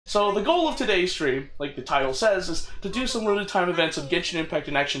So the goal of today's stream, like the title says, is to do some limited time events of Genshin Impact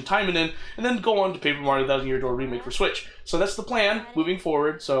in Action Time and then go on to Paper Mario Thousand Year Door Remake for Switch. So that's the plan moving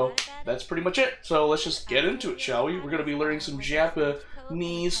forward, so that's pretty much it. So let's just get into it, shall we? We're going to be learning some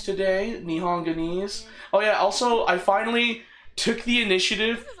Japanese today, Nihonganese. Oh yeah, also, I finally took the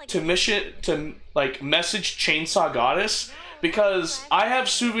initiative to message Chainsaw Goddess, because I have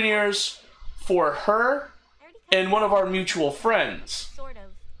souvenirs for her and one of our mutual friends.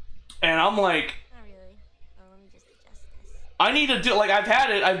 And I'm like, I need to do, like,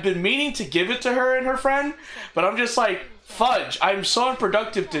 I've been meaning to give it to her and her friend, but I'm just like, fudge, I'm so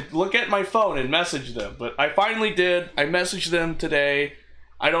unproductive to look at my phone and message them. But I finally did. I messaged them today.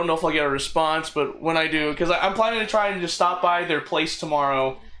 I don't know if I'll get a response, but when I do, because I'm planning to try and just stop by their place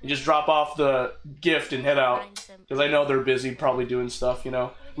tomorrow and just drop off the gift and head out, because I know they're busy probably doing stuff, you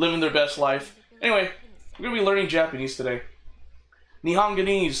know, living their best life. Anyway, we're going to be learning Japanese today.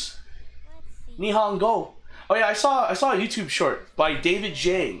 Nihonganese. Nihongo. Oh yeah, I saw a YouTube short by David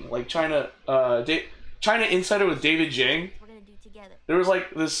Jang, like China Insider with David Jang. There was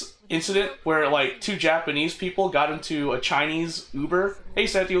like this incident where like two Japanese people got into a Chinese Uber. Hey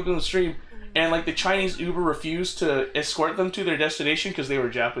Santi, welcome to the stream. And like the Chinese Uber refused to escort them to their destination because they were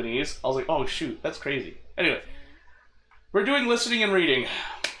Japanese. I was like, oh shoot, that's crazy. Anyway, we're doing listening and reading.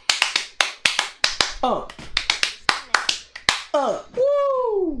 Woo!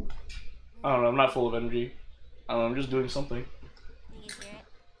 I don't know, I'm not full of energy. I don't know, I'm just doing something.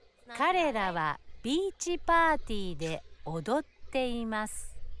 彼らはビーチパーティーで踊っていま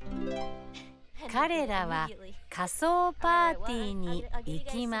す。彼らは仮装パーティーに行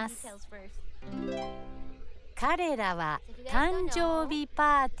きます。彼らは誕生日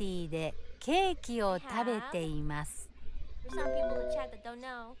パーティーでケーキを食べています。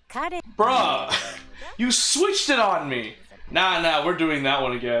Bruh, you switched it on me. Nah, we're doing that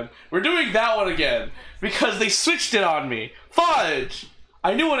one again. We're doing that one again because they switched it on me. Fudge!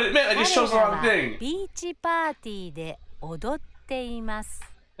 I knew what it meant, I just chose the wrong thing. ビーチパーティーで踊っています。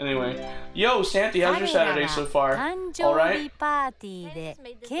 Anyway, yo, Santi, how's your Saturday so far? Alright?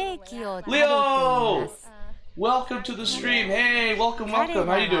 Leo! Welcome to the stream. Hey, welcome. How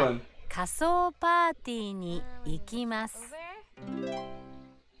you doing? 仮装パーティーに行きます。 Henry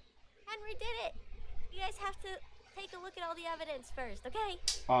did it! You guys have to take a look at all the evidence first, okay?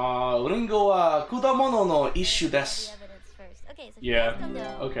 リンゴは果物の一種です。Yeah,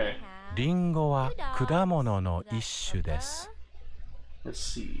 okay. リンゴは果物の一種です。 Let's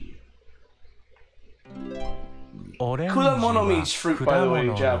see. オレンジは Kudamono means fruit, by the way,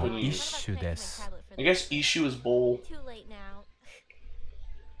 in 果物の Japanese. 一種です。 I guess Ishu is bowl. Too late now.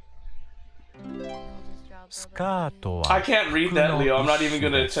 スカートは I can't read that, Leo. I'm not even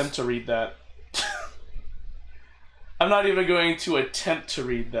going to attempt to read that. I'm not even going to attempt to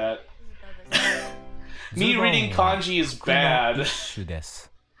read that. Me reading kanji is bad.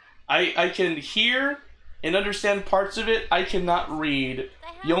 I can hear and understand parts of it. I cannot read.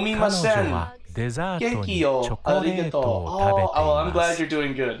 Yomimasen. Genki yo arigato. Oh, well, I'm glad you're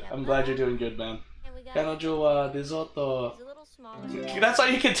doing good. I'm glad you're doing good, man. Kanojo wa desoto. That's how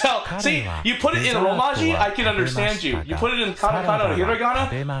you can tell. See, you put it in Romaji, I can understand you. You put it in katakana or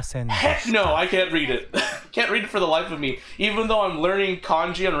hiragana, heck no, I can't read it. Can't read it for the life of me. Even though I'm learning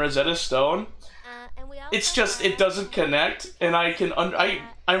kanji on Rosetta Stone, it's just, it doesn't connect, and I can, I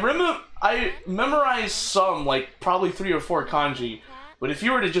memorized some, like, probably 3 or 4 kanji, but if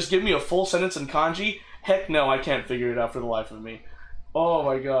you were to just give me a full sentence in kanji, heck no, I can't figure it out for the life of me. Oh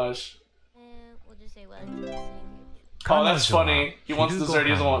my gosh. We'll just say what? Oh, that's funny. He wants dessert,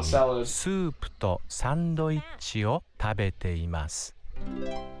 he doesn't want salad. スープとサンドイッチを食べています。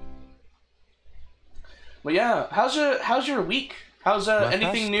 But yeah, how's your week? How's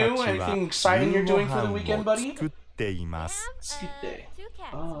anything new? Anything exciting you're doing for the weekend, buddy? Skute.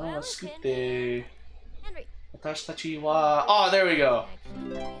 Oh, skute. Watashitachi wa. Oh, there we go.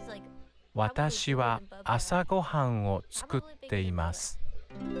 私は朝ごはんを作っています。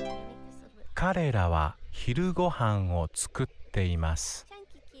彼らは昼ごはんを作っています。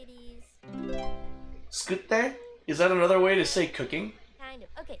 Skute? Is that another way to say cooking?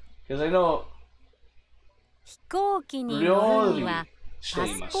 Because I know 飛行機に乗るにはパ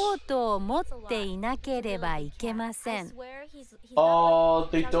スポートを持っていなければいけません。 Oh,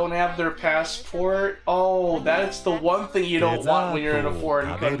 they don't have their passport? Oh, that's the one thing you don't want when you're in a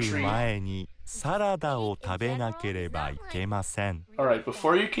foreign country. 前にサラダを食べなければいけません。 Alright,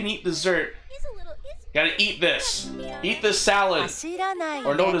 before you can eat dessert, you gotta eat this. Eat this salad. 走らないで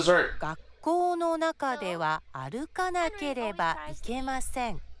Or no dessert. 学校の中では歩かなければいけま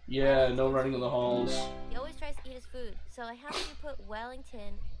せん。 Yeah, no running in the halls. He always tries to eat his food, so I have to put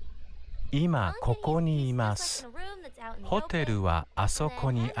Wellington 今ここにいます。ホテルはあそ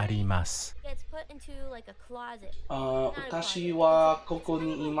こにあります。私はここ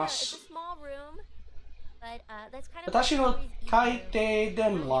にいます。私の携帯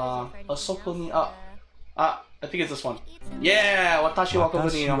電話、あそこに、I think it's this one. Yeah, 私はここ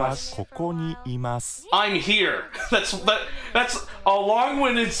にいます。ここにいます。I'm here. That's a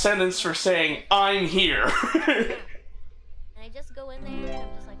long-winded sentence for saying I'm here.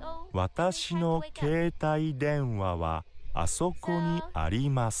 私の携帯電話はあそこにあり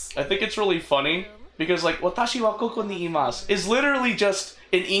ます。I think it's really funny because like 私はここにいます is literally just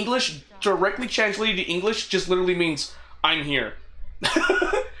in English, directly translated to English, just literally means I'm here.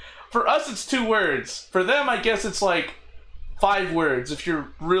 For us, it's 2 words. For them, I guess it's like 5 words if you're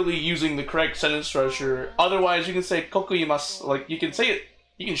really using the correct sentence structure. Otherwise, you can say kokuimasu. Like, you can say it,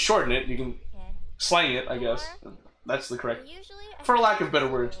 you can shorten it, you can slang it, I guess. That's the correct, for lack of better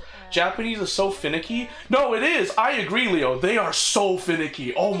words. Japanese is so finicky. No, it is. I agree, Leo. They are so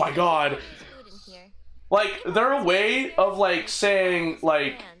finicky. Oh my god. Like, their way of, like, saying,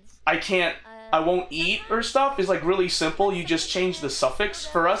 like, I won't eat or stuff is like really simple. You just change the suffix.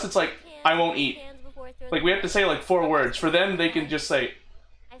 For us, it's like I won't eat. Like we have to say like 4 words. For them, they can just say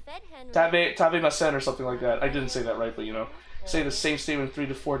tabemasen or something like that. I didn't say that right, but you know, say the same statement 3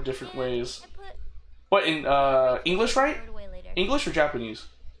 to 4 different ways. What in English, right? English or Japanese?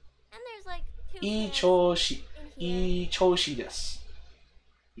 Ichoshi, ichoshi desu.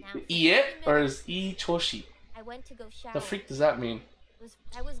 Iie or is ichoshi? The freak does that mean?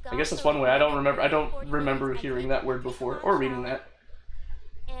 I guess that's one way. I don't remember hearing that word before or reading that.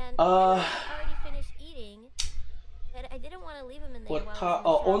 Onna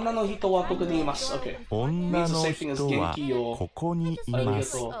no hito wa koku ni imasu. Okay. Onna no hito wa koko ni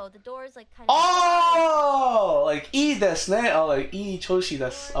imasu. Oh, like ii desu ne. Oh, like ii choshi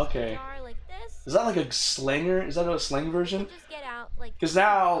desu. Okay. Is that like a slanger? Is that a slang version? Because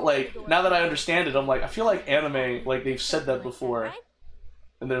now that I understand it, I'm like, I feel like anime, like they've said that before.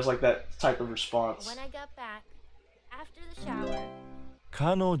 And there's like that type of response. When I got back after the shower,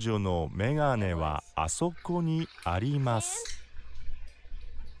 彼女のメガネはあそこにあります。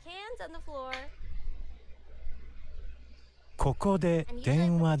hands on the floor. ここで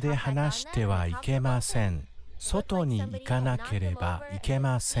電話で話してはいけません。外に行かなければいけ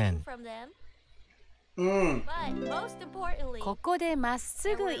ません。ここでまっ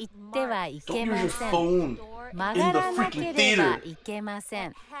すぐ行ってはいけません。 phone 曲がらなければいけませ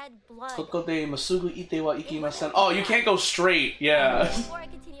ん。 Oh, you can't go straight. Yeah.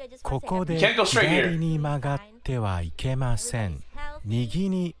 ここで左に曲がってはいけません。右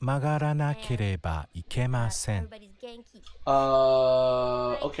に曲がらなければいけません。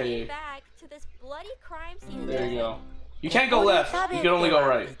 Okay. There you go. You can't go left. You can only go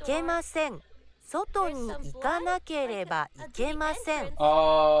right. いけません。外に行かなければいけません。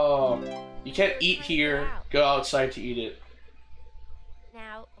 Oh, you can't eat here. Go outside to eat it.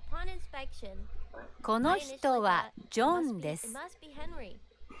 この人はジョンです。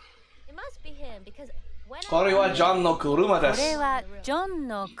これはジョンの車でこれす。はジョン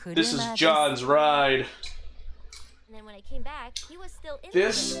の車で This す。 is John's ride.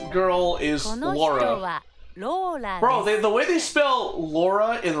 This girl is この人 Laura. はローラ Bro, です。 the way they spell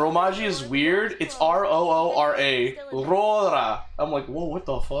Laura in Romaji is weird. It's R-O-O-R-A. Laura. I'm like, whoa, what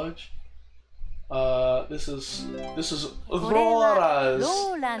the fudge? This is これは Laura's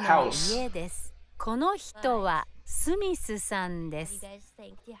ローラの house. 家です。この人はスミスさんです。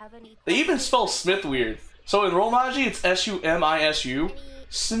 They even spell Smith weird. So in Romaji, it's S-U-M-I-S-U.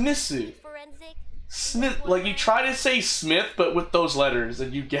 Smithu. Smith, like you try to say Smith, but with those letters,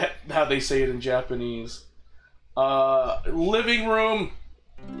 and you get how they say it in Japanese. Living room.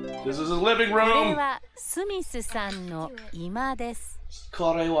 This is a living これ room. はスミスさんの今です。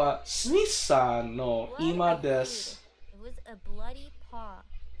これはスミスさんの今です。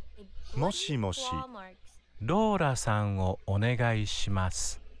もしもし。ローラさんをお願いしま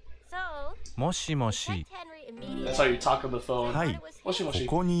す。もしもし。 That's how you talk on the phone. はい、もしもし。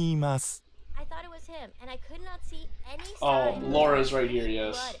ここにいます。 Oh, Laura's right here,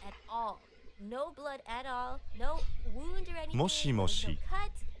 yes. No blood at all, no wound or anything. もしもし。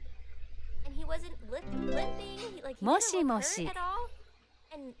 And he wasn't limping, like he も didn't し look も hurt し。 at all.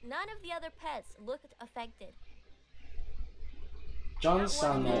 And none of the other pets looked affected. ジョン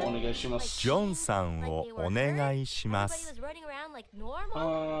さんのお願いします。ジョンさんをお願いしま Everybody す。 was running around like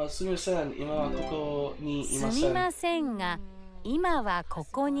normal. すみません、今はここにいすません。みませんが、今はこ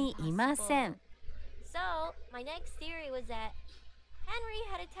こにいません。 So, my next theory was that Henry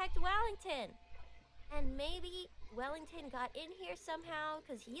had attacked Wellington. And maybe Wellington got in here somehow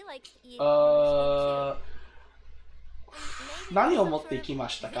because he likes to eat. 何を持ってきま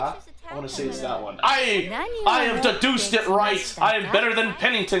したか? I want to say it's that one. I have deduced it right. I am better than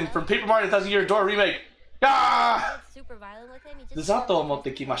Pennington from Paper Mario Thousand Year Door Remake. Ah! デザートを持っ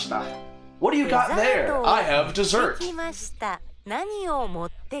てきました. What do you got there? I have dessert. 持ってきました。何を持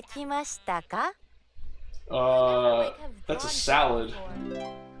ってきましたか? That's a salad.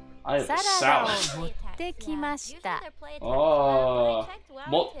 I have a サラダを salad. 持ってきました。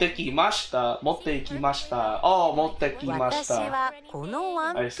持ってきました。持ってきました。持ってきまし私た。はこの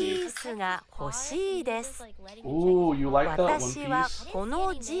ワンピースが欲しいです。 Ooh, you like that One 私は Piece? こ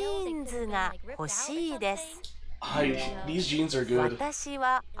のジーンズが欲しいです。 Hi, these jeans are good. 私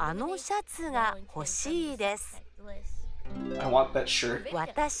はあのシャツが欲しいです。 I want that shirt.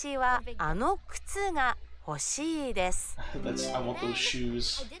 私はあの靴が欲しいです。 That's I want those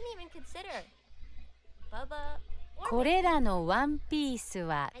shoes. I didn't even consider. Bubba. これらのワンピース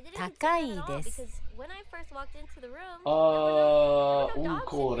は I didn't 高 consider い it at all です because when I first walked into the room, there were no dogs in here.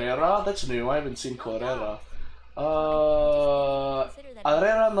 Corera? That's new. I haven't seen Corera. So I just didn't even consider that. あれ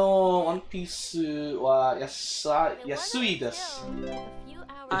らのワンピースは It wasn't 安いです。 until, like, a few hours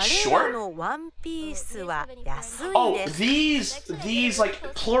あ It's れら short? のワンピースは安い Oh, です。 these like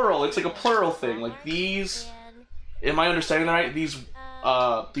plural. It's like a plural thing. Like these. and Am I understanding that right? These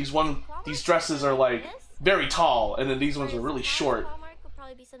dresses are like very tall, and then these ones are really short. Hallmark would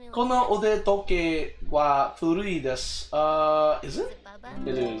probably be something like この this. 腕時計は古いです。Is it? Bubba?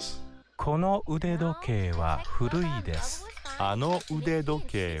 It is. この腕時計は古いです。あの腕時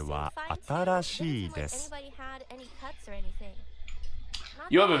計は新しいです。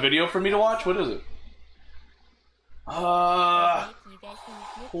 You have a video for me to watch? What is it?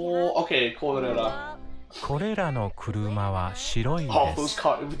 Okay, Corera. これらの車は白い Oh, です。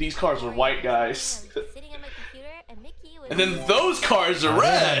 these cars are white guys. And then those cars are あれ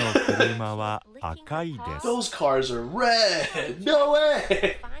らの red. 車は赤いです。 Those cars are red. No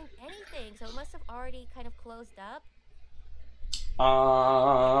way. Find anything, so it must have already kind of closed up.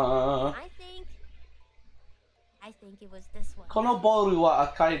 I think it was this one. このボールは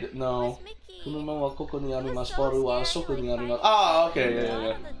赤い。 It No. was Mickey. 車はここにあ It りま was す。 so ボールは scary, そこ like, にあります。 finding Ah, the okay, yeah, blood yeah,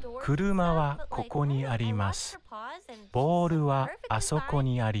 yeah. on the door 車は and stuff, but, こ like, こにあり I ま watched す her。pause and ボールは perfectly あそこ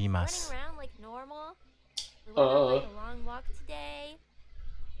にありま running す。 around like normal. We went on like a long walk today.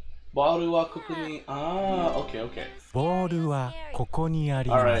 ボールはここに。Okay, okay. ボールはここにあり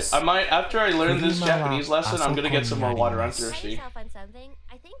ま Alright, す。 I might, after I learn this 車は Japanese lesson, I'm gonna get some more water. I'm Find thirsty. yourself on something.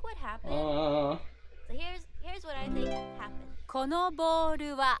 I think what happened. So here's what I think happened. このボー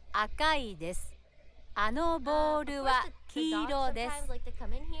ルは赤いです。あのボールは Of course, the 黄 dogs 色です。 sometimes like to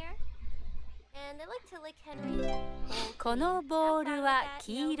come in here, and they like to lick Henry's whole この clean. ボー I'm fine ル with は that,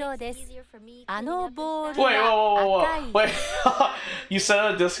 黄 you know, 色 makes で it す。 easier for me あ cleaning の up ボー and ル stuff. Wait, whoa. 赤い Wait, です。 you said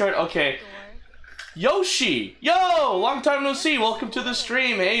on Discord? Okay. Yoshi! Yo! Long time no see. Welcome to the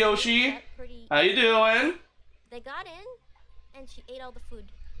stream. Hey, Yoshi. That's pretty- How you doing? They got in, and she ate all the food.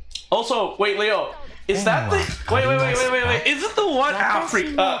 Also, wait, Leo. Is that the... Wait. Is it the one...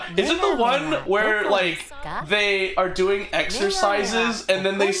 Africa? Is it the one where, like, they are doing exercises and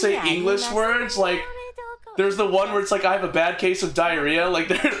then they say English words? Like, there's the one where it's like, I have a bad case of diarrhea. Like,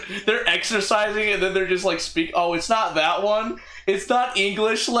 they're exercising and then they're just, like, speak... Oh, it's not that one? It's not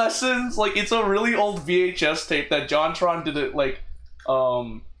English lessons? Like, it's a really old VHS tape that JonTron did it, like,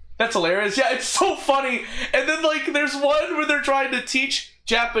 That's hilarious. Yeah, it's so funny. And then, like, there's one where they're trying to teach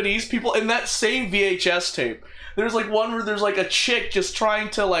Japanese people in that same VHS tape. There's, like, one where there's, like, a chick just trying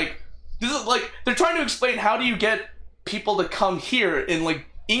to, like... This is, like, they're trying to explain how do you get people to come here in, like,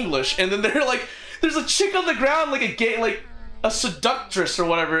 English. And then they're, like... There's a chick on the ground, like, a gay, like... A seductress or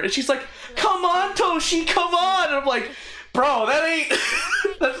whatever. And she's like, come on, Toshi, come on! And I'm like... Bro, that ain't...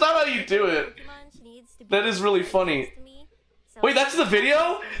 That's not how you do it. That is really funny. Wait, that's the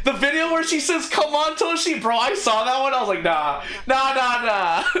video? The video where she says, come on, Toshi? Bro, I saw that one. I was like, nah.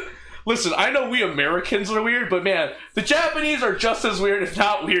 Listen, I know we Americans are weird, but man, the Japanese are just as weird, if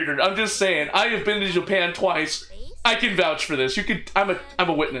not weirder. I'm just saying, I have been to Japan twice. I can vouch for this. You could... I'm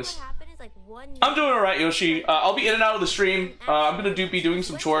a witness. I'm doing alright, Yoshi. I'll be in and out of the stream. I'm gonna be doing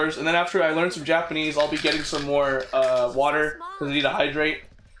some chores, and then after I learn some Japanese, I'll be getting some more water, because I need to hydrate.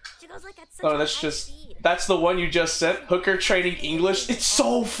 Oh, that's the one you just sent? Hooker training English? It's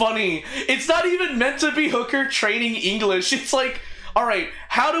so funny! It's not even meant to be Hooker training English. It's like, alright,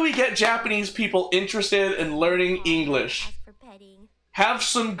 how do we get Japanese people interested in learning English? Have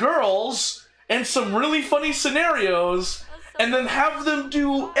some girls, and some really funny scenarios, and then have them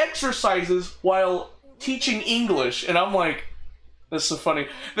do exercises while teaching English. And I'm like, that's so funny.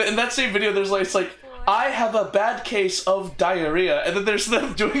 In that same video, there's like, it's like, I have a bad case of diarrhea, and then there's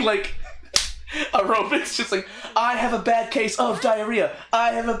them doing like aerobics, just like, I have a bad case of diarrhea.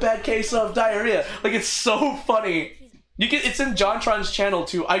 I have a bad case of diarrhea. Like, it's so funny. It's in JonTron's channel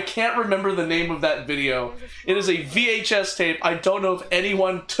too. I can't remember the name of that video. It is a VHS tape. I don't know if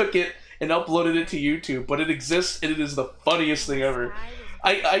anyone took it and uploaded it to YouTube, but it exists and it is the funniest thing ever.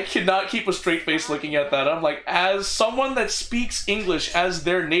 I cannot keep a straight face looking at that. I'm like, as someone that speaks English as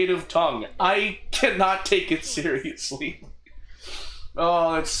their native tongue, I cannot take it seriously.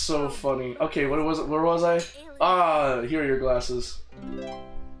 Oh, that's so funny. Okay, what was it? Where was I? Ah, here are your glasses.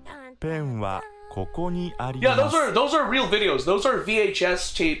 ペンはここにあり Yeah, ます。 those are real videos. Those are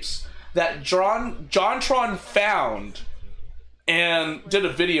VHS tapes that JonTron found and did a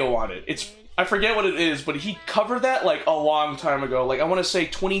video on it. I forget what it is, but he covered that like a long time ago. Like I want to say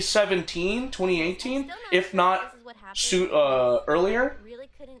 2017, 2018, if not earlier.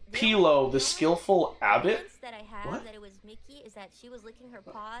 Pilo, the skillful abbot. What? That it was Mickey is that she was licking her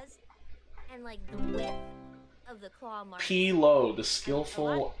paws and like the width of the claw mark. Pilo, the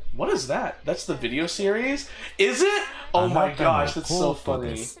skillful. What is that? That's the video series? Is it? Oh my gosh, that's so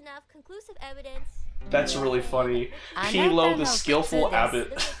funny. Enough conclusive evidence. That's really funny. Pilo, the skillful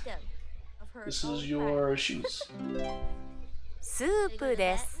abbot. This is your shoes. スープ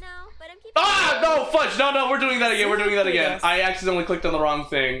です。 No, but I'm keeping Ah, no, fudge. No, we're doing that again. We're doing that again. I accidentally clicked on the wrong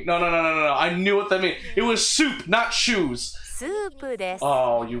thing. No. I knew what that meant. It was soup, not shoes. スープです。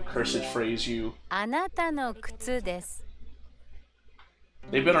 Oh, you cursed phrase, you. あなたの靴です。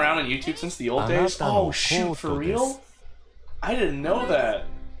 They've been around on YouTube since the old days. Oh, shoot, for real? I didn't know that.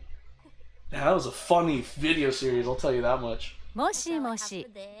 That was a funny video series, I'll tell you that much. もしもし。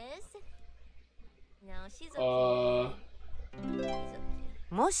 No, she's okay.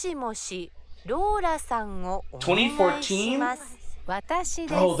 もしもし、ローラさんをお願いします。私で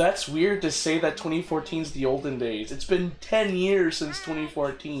す。 Bro, that's weird to say that 2014 is the olden days. It's been 10 years since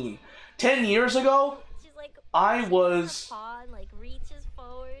 2014. 10 years ago, She's like, I was paw and, like, reaches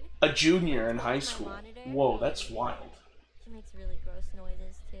forward. a junior in high school. Whoa, that's wild. She makes really gross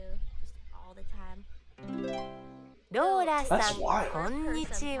noises too, just all the time. ローラさ That's ん、 wild. こんに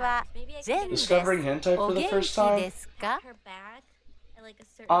ちは。ジェンです。 Discovering hentai お for the 元 first 気 time? ですか？ Her back at like a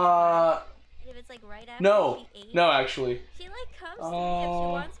certain if it's like right after No. she ate, No, actually. she like comes to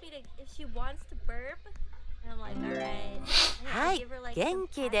me if she wants to burp, and I'm like, all right. And I はい give her, like, 元 some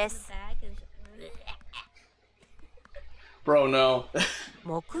気 pat で on the す。 back and Bro, no.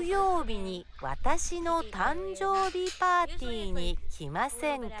 木曜日に私の誕生日パーティーに来ま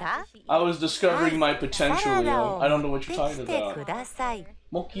せんか？ I was discovering my サ potential, ラダ Leo. を I 持 don't know っ what て you're き talking て about. ください。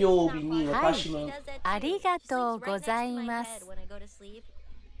 Mokyobi ni はい watashi no- ありがとうございます when I go to sleep.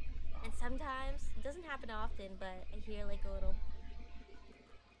 And sometimes it doesn't happen often, but I hear like a little.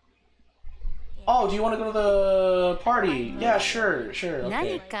 Oh, do you want to go to the party? Yeah, sure.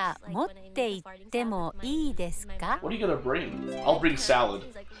 何 Okay. か持って行ってもいいですか？ What are you gonna bring? I'll bring salad.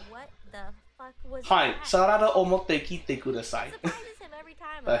 He's like, what the fuck was Hi, that? salada omotte kite kudasai. Surprises him every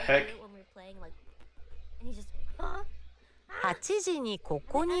time. The Like, I heck? do it when we're playing, like, and he's just, huh? 8時にこ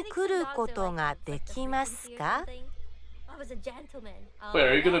こに来ることができますか？ I was a gentleman. Oh, Wait,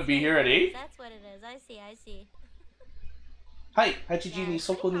 are you gonna be here at 8? That's what it is. I see. はい、8時に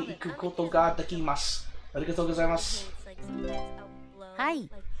そこに行くことができます。ありがとうございます。 It's like sometimes outblown. はい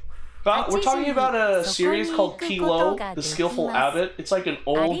We're talking about a そこに series 行 called く Pilo, ことがで the きます。 Skillful Abbot. It's like an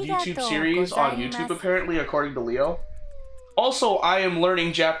old YouTube series on ありがとうございます。 YouTube apparently, according to Leo. Also, I am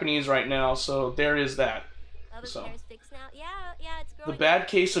learning Japanese right now, so there is that. Oh, the So. hair's fixed now. Yeah, it's The growing. Bad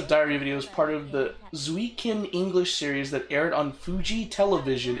Case of Diarrhea video is part of the Zuikin English series that aired on Fuji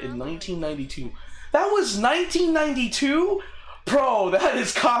Television in 1992. That was 1992? Bro, that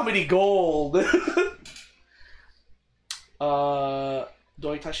is comedy gold.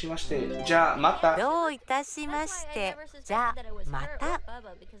 どういたしまして。じゃあ、また。どういたしま That's し why I て never。じゃ suspected that it was あ、ま her or た。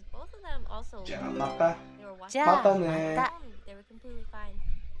 Bubba, because both of them also じゃあ、また。 they were watching. じゃあまたね。また They were completely fine.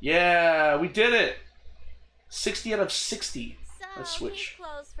 Yeah, we did it. 60 out of 60. So Let's switch. case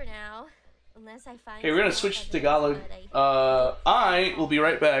closed for now, unless I find. Okay, we're gonna someone switch that to knows Tagalog. about it. I will be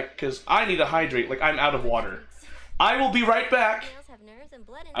right back because I need to hydrate. Like I'm out of water. I will be right back. Nails have nerves and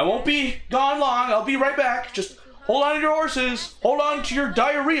blood I won't inside. be gone long. I'll be right back. Just hold on to your horses. Hold on to your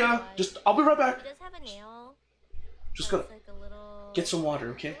diarrhea. I'll be right back. She does have a nail. Just that's gonna like a little. get some water,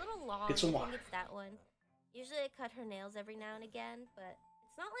 okay? A little long. Get some I water. think it's that one. Usually I cut her nails every now and again, but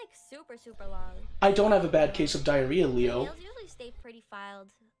it's not like super long. I don't have a bad case of diarrhea, Leo. Nails usually stay pretty filed,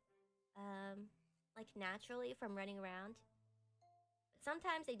 like naturally from running around. But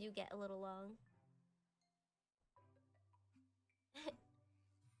sometimes they do get a little long.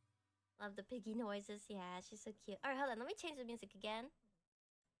 Love the piggy noises. Yeah, she's so cute. Alright, hold on. Let me change the music again.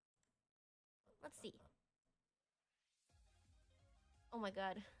 Let's see. Oh my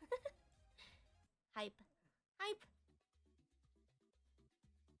god. Hype. Hype.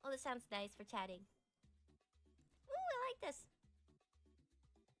 Oh, this sounds nice for chatting. Ooh, I like this.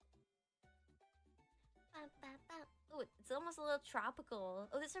 Oh, it's almost a little tropical.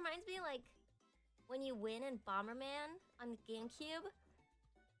 Oh, this reminds me like when you win in Bomberman on GameCube.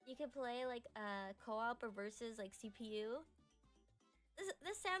 You can play like co-op or versus like CPU.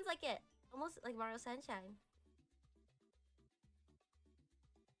 This sounds like it. Almost like Mario Sunshine.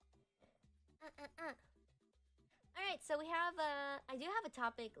 Alright, so we have I do have a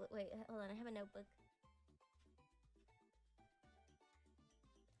topic. Wait, hold on, I have a notebook.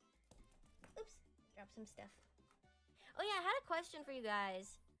 Oops, dropped some stuff. Oh yeah, I had a question for you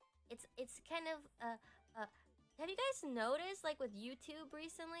guys. It's kind of have you guys noticed like with YouTube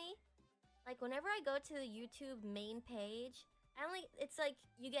recently? Like whenever I go to the YouTube main page, it's like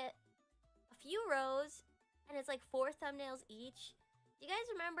you get a few rows and it's like 4 thumbnails each. Do you guys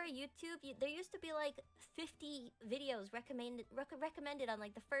remember YouTube? There used to be like 50 videos recommended on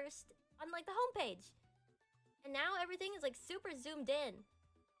like the homepage. And now everything is like super zoomed in.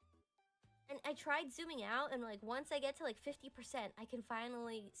 And I tried zooming out and like once I get to like 50%, I can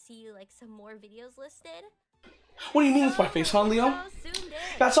finally see like some more videos listed. What do you mean it's my face, huh, Leo?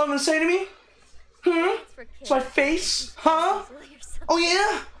 That's what I'm gonna say to me? It's my face? Huh? Oh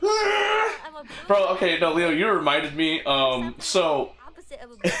yeah? Bro, okay, no, Leo, you reminded me, so...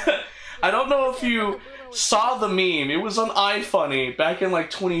 I don't know if you saw the meme. It was on iFunny back in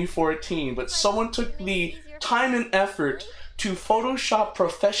like 2014, but someone took the time and effort to Photoshop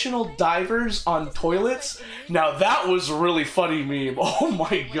professional divers on toilets. Now that was a really funny meme. Oh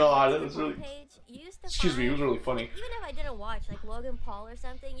my god, that was really... Excuse me, it was really funny. Even if I didn't watch like Logan Paul or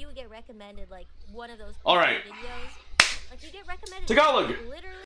something, you would get recommended like one of those Alright. videos. Like you get recommended Tagalog! literally